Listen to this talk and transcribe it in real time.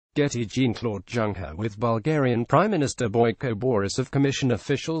GETTYJeanClaude Juncker with Bulgarian Prime Minister Boyko. BorissovCommission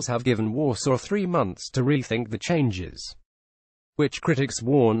officials have given Warsaw 3 months to rethink the changes, which critics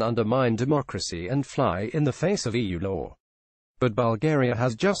warn undermine democracy and fly in the face of EU law. But Bulgaria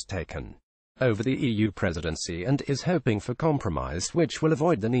has just taken over the EU presidency and is hoping for compromise which will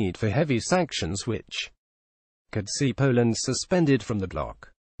avoid the need for heavy sanctions which could see Poland suspended from the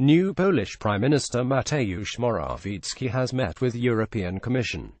bloc. New Polish Prime Minister Mateusz Morawiecki has met with European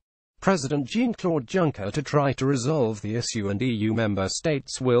Commission President JeanClaude Juncker to try to resolve the issue, and EU member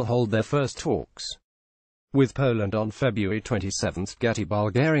states will hold their first talks with Poland on February 27.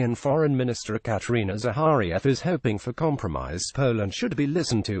 Bulgarian Foreign Minister Katarina Zaharev is hoping for compromise. Poland should be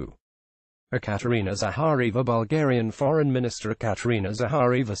listened to. Katarina Zahareva. Bulgarian Foreign Minister Katarina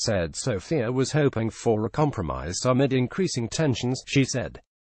Zahareva said Sofia was hoping for a compromise amid increasing tensions. She said,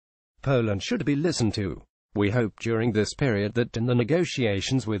 "Poland should be listened to. We hope during this period that in the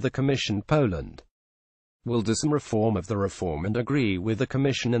negotiations with the Commission Poland will do some reform of the reform and agree with the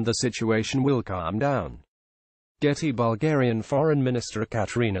Commission, and the situation will calm down." Bulgarian Foreign Minister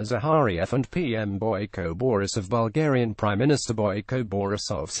Katarina Zaharev and PM Boyko Borisov. Bulgarian Prime Minister Boyko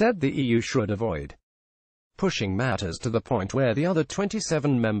Borisov said the EU should avoid pushing matters to the point where the other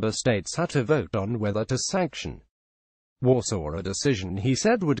 27 member states had to vote on whether to sanction Warsaw, a decision he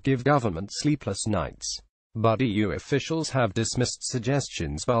said would give government sleepless nights. But EU officials have dismissed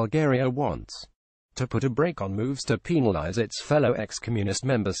suggestions Bulgaria wants to put a brake on moves to penalize its fellow ex-communist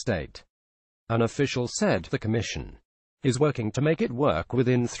member state. An official said the Commission is working to make it work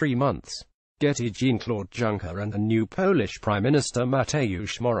within 3 months. GETTYJeanClaude Juncker and the new Polish Prime Minister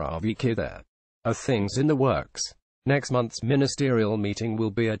Mateusz Morawiecki. There are things in the works. Next month's ministerial meeting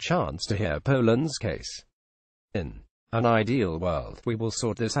will be a chance to hear Poland's case. In an ideal world, we will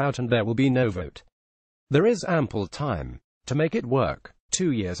sort this out and there will be no vote. There is ample time to make it work.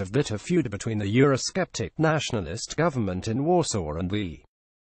 2 years of bitter feud between the Eurosceptic nationalist government in Warsaw and the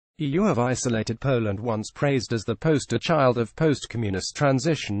EU have isolated Poland, once praised as the poster child of post-communist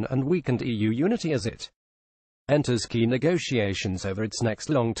transition, and weakened EU unity as it enters key negotiations over its next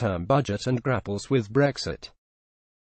long-term budget and grapples with Brexit.